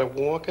do a lot of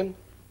walking?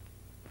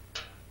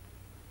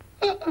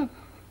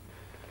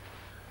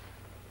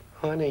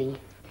 Honey,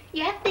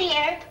 Yes,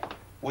 dear.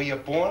 were you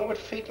born with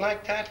feet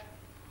like that?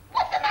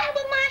 What's the matter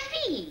with my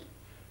feet?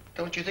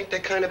 Don't you think they're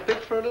kind of big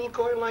for a little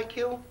girl like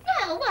you?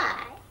 No,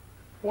 why?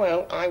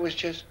 Well, I was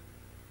just...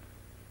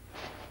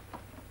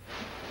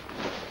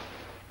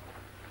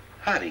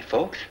 Howdy,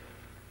 folks.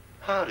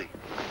 Howdy.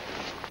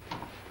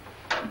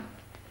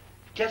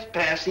 Just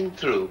passing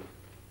through.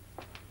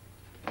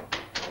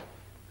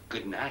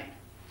 Good night.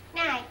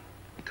 Night.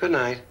 Good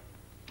night.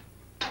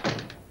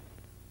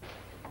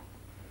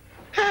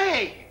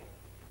 Hey!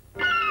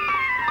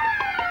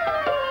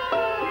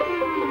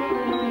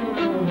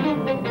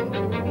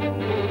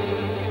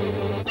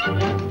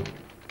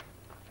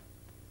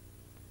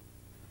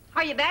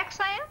 Are you back,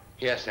 Sam?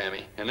 Yes,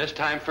 Sammy, and this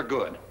time for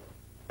good.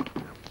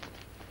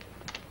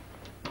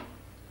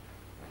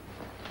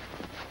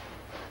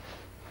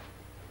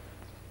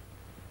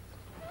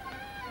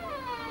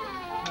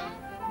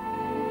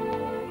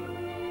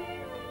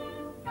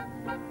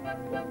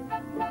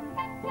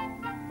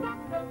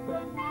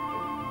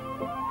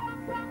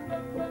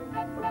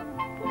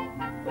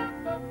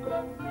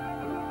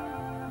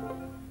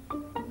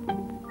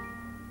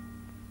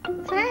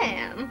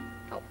 Sam?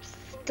 Oh,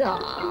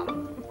 stop.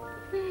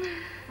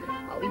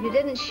 Oh, you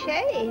didn't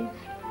shave,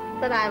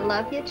 but I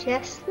love you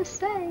just the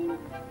same.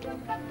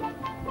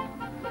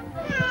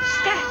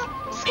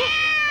 Stop!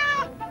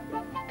 Stop!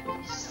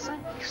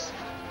 Sakes.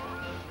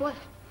 What?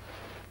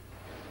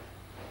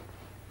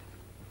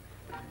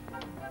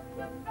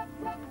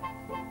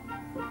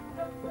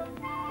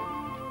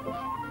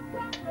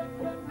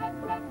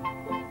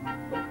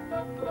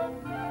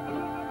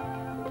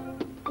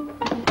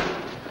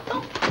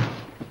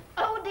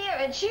 Oh, dear,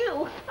 it's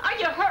you. Are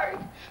you hurt?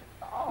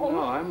 Oh.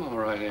 No, I'm all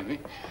right, Amy.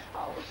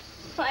 Oh,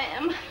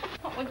 Sam.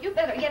 Oh, you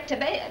better get to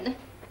bed.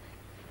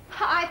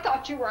 I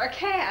thought you were a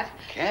cat.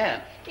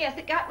 Cat? Yes,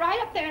 it got right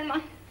up there in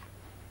my...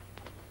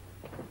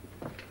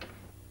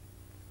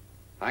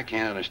 I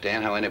can't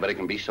understand how anybody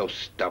can be so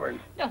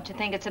stubborn. Don't you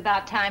think it's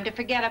about time to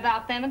forget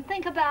about them and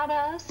think about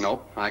us?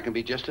 Nope, I can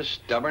be just as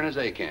stubborn as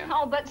they can.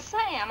 Oh, but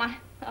Sam,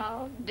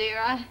 oh,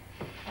 dear,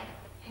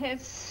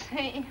 it's...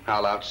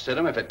 I'll outsit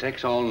him if it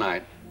takes all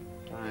night.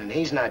 And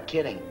he's not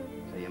kidding,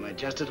 so you might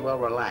just as well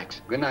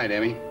relax. Good night,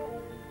 Emmy.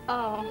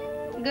 Oh,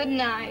 good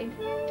night.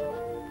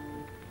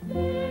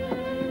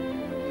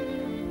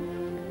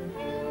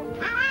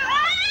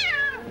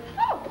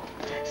 Oh,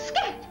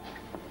 Scat!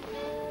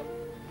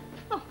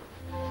 Oh.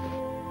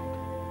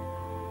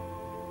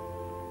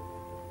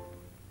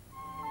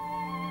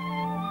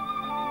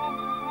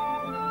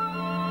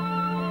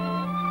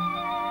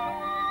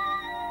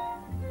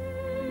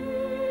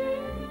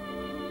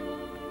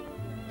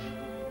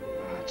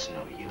 Oh, it's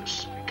no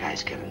use. The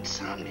guy's got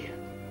insomnia.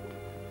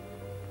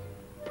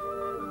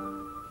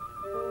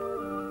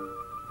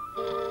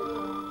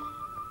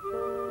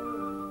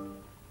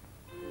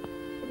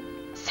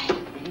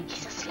 Sam,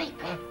 he's asleep.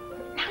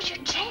 Now's your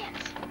chance.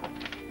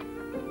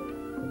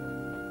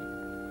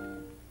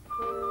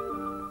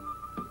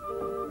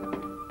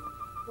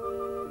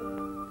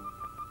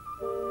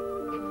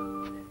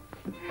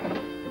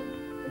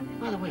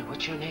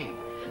 What's your name?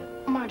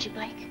 Margie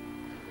Blake.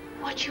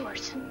 What's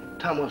yours?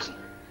 Tom Wilson.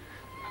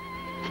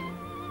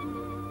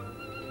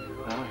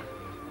 Well,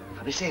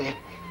 I'll be seeing you.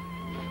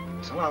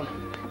 So long.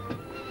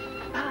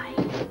 Bye.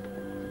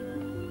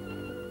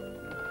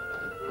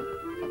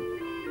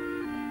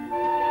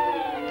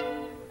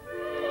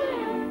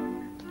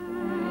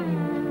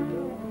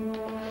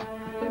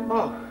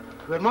 Oh,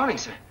 good morning,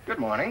 sir. Good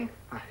morning.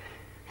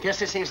 Guess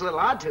this seems a little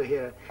odd to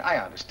hear. I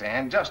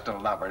understand. Just a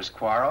lover's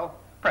quarrel.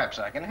 Perhaps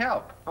I can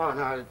help. Oh,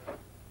 no.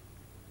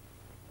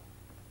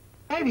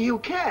 Maybe you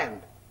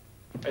can.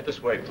 Right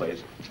this way,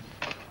 please.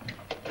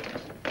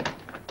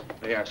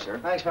 There you are, sir.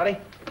 Thanks, buddy.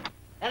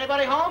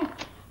 Anybody home?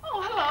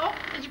 Oh, hello.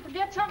 Did you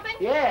forget something?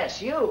 Yes,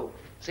 you.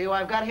 See who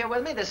I've got here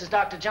with me? This is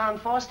Dr. John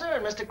Foster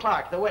and Mr.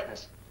 Clark, the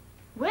witness.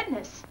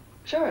 Witness?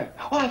 Sure.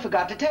 Oh, I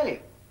forgot to tell you.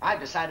 I've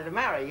decided to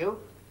marry you.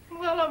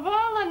 Well, of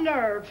all the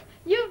nerve,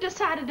 you've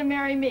decided to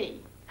marry me.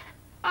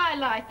 I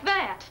like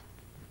that.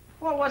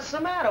 Well, what's the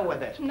matter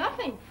with it?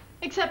 Nothing.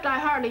 Except I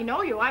hardly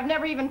know you. I've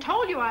never even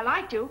told you I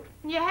liked you.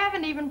 You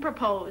haven't even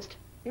proposed.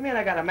 You mean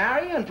I gotta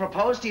marry you and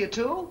propose to you,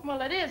 too? Well,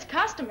 it is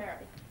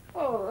customary.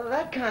 Oh,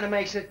 that kind of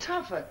makes it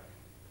tougher.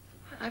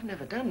 I've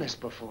never done this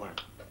before.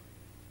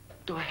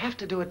 Do I have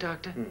to do it,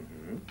 Doctor?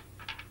 Mm-hmm.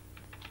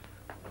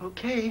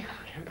 Okay,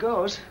 here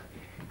goes.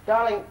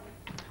 Darling,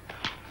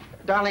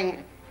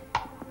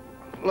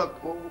 look,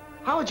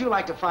 how would you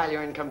like to file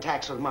your income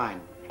tax with mine?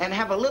 And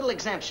have a little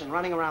exemption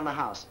running around the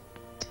house?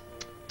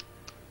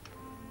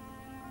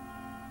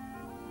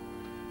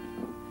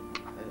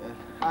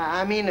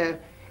 I mean,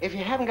 if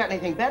you haven't got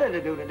anything better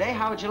to do today,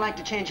 how would you like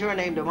to change your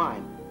name to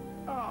mine?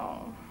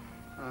 Oh.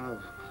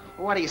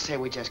 What do you say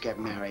we just get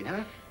married,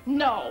 huh?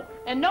 No.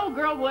 And no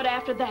girl would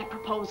after that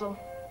proposal.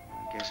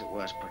 I guess it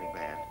was pretty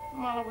bad.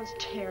 Well, it was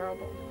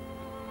terrible.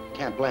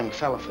 Can't blame a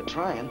fella for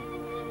trying.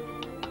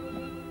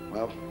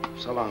 Well,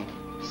 so long.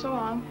 So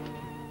long.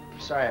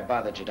 Sorry I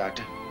bothered you,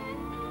 Doctor.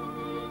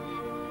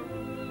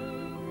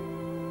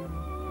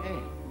 Hey,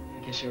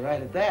 I guess you're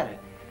right at that.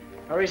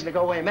 No reason to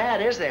go away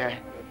mad, is there?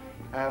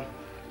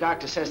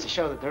 Doctor says to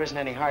show that there isn't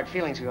any hard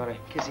feelings, we ought to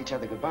kiss each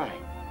other goodbye.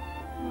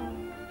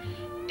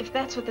 If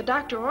that's what the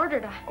doctor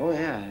ordered, Oh,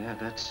 yeah,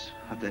 that's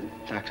what the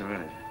doctor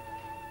ordered.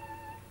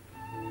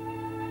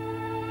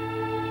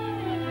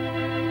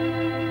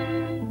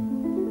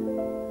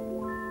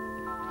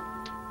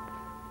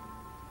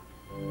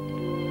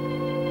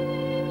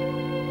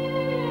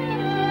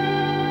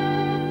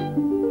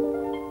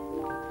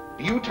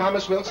 Do you,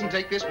 Thomas Wilson,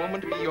 take this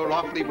woman to be your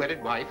lawfully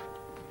wedded wife?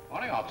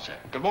 Morning, officer.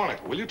 Good morning.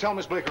 Will you tell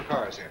Miss Blake her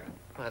car is here?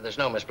 There's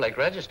no Miss Blake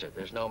registered.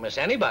 There's no Miss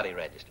anybody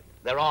registered.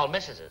 They're all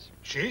Mrs's.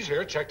 She's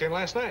here, checked in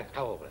last night.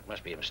 Oh, well, it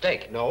must be a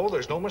mistake. No,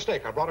 there's no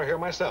mistake. I brought her here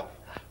myself.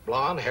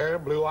 Blonde hair,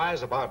 blue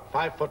eyes, about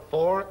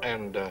 5'4",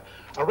 and a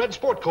red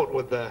sport coat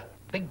with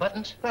big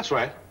buttons? That's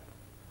right.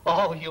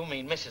 Oh, you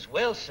mean Mrs.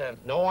 Wilson?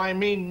 No, I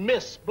mean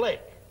Miss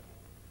Blake.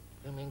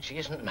 You mean she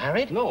isn't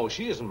married? No,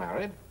 she isn't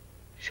married.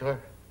 Sure.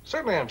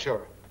 Certainly, I'm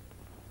sure.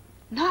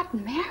 Not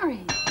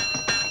married.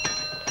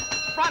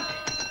 Front,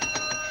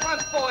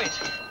 boys.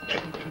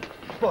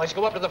 Boys,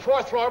 go up to the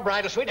 4th floor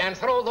bridal suite and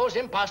throw those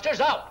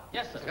imposters out.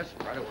 Yes, sir. Yes,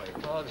 right away.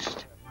 Oh, this is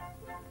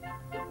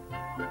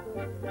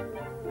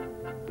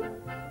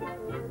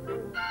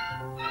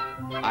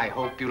I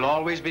hope you'll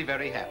always be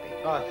very happy.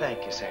 Oh,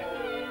 thank you, sir.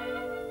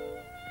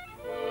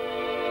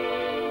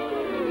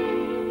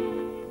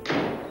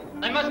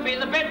 They must be in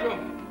the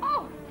bedroom.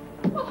 Oh,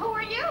 well, who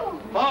are you?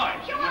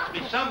 Boys, there must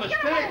be some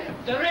mistake.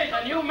 There is,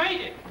 and you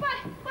made it.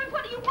 But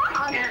what do you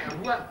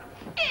want? What?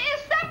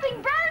 Is something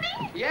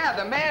burning? Yeah,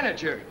 the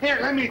manager. Here,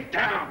 let me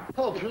down.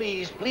 Oh,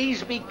 please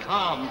be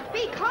calm.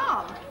 Be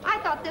calm. I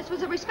thought this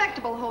was a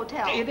respectable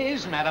hotel. It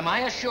is, madam,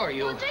 I assure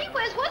you. Well, gee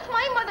whiz, what's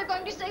my mother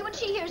going to say when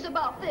she hears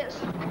about this?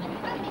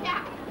 Let me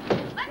down.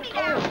 Let me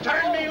down.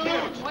 Turn me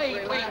loose.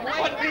 Wait.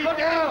 Put me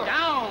down.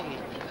 Down.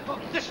 Oh,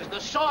 this is the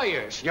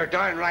Sawyers. You're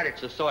darn right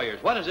it's the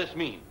Sawyers. What does this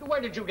mean?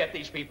 Where did you get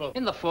these people?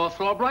 In the 4th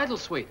floor bridal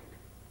suite.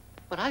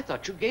 But I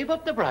thought you gave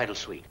up the bridal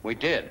suite. We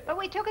did. But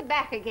we took it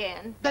back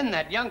again. Then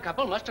that young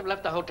couple must have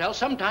left the hotel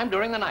sometime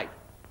during the night.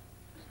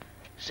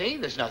 See,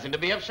 there's nothing to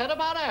be upset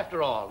about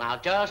after all. Now,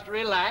 just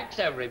relax,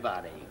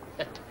 everybody.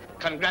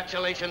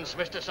 Congratulations,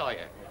 Mr.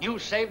 Sawyer. You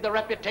saved the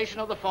reputation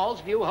of the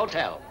Falls View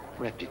Hotel.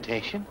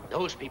 Reputation?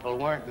 Those people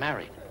weren't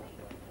married.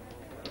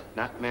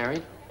 Not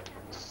married?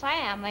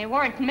 Sam, they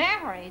weren't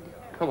married.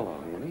 Come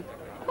on, Amy.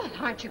 Well,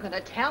 aren't you going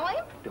to tell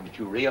him? Don't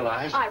you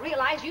realize? I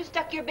realize you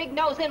stuck your big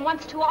nose in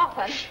once too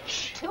often.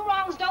 Two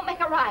wrongs don't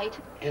make a right.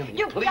 Emily,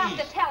 You've please. got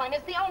to tell him.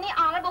 It's the only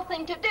honorable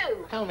thing to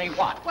do. Tell me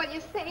what? Well,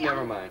 you see,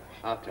 Never mind.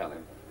 I'll tell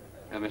him.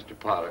 Now, Mr.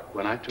 Potter,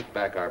 when I took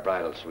back our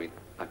bridal suite,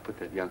 I put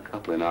that young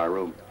couple in our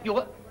room.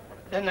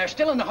 Then they're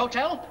still in the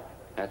hotel?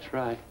 That's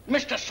right.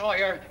 Mr.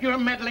 Sawyer, your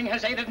meddling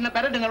has aided and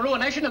abetted in the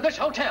ruination of this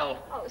hotel.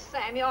 Oh,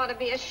 Sam, you ought to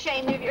be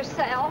ashamed of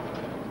yourself.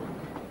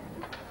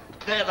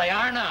 There they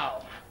are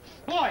now.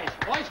 Boys.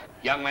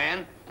 Young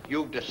man,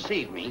 you've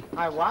deceived me.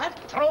 I what?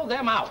 Throw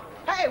them out.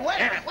 Hey, wait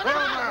a minute. Throw 'em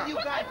out. You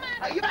guys...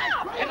 you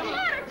Stop! What's the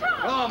matter,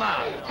 Tom? Throw 'em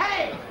out.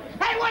 Hey,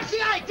 what's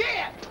the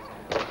idea?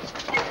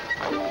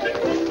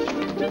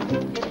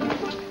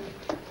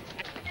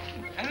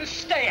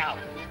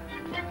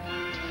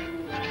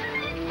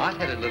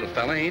 little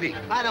fella, ain't he?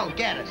 I don't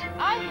get it.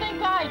 I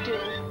think I do.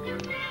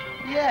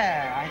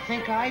 Yeah, I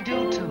think I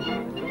do,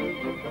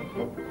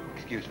 too.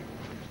 Excuse me.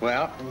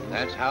 Well,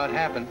 that's how it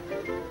happened.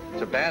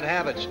 It's a bad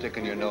habit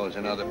sticking your nose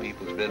in other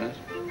people's business.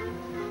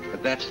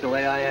 But that's the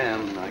way I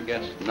am, and I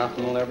guess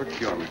nothing will ever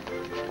cure me.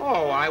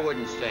 Oh, I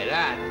wouldn't say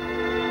that.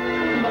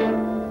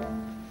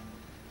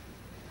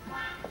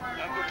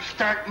 I'm going to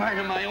start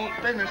minding my own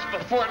business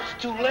before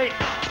it's too late.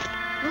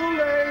 Too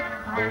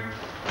late.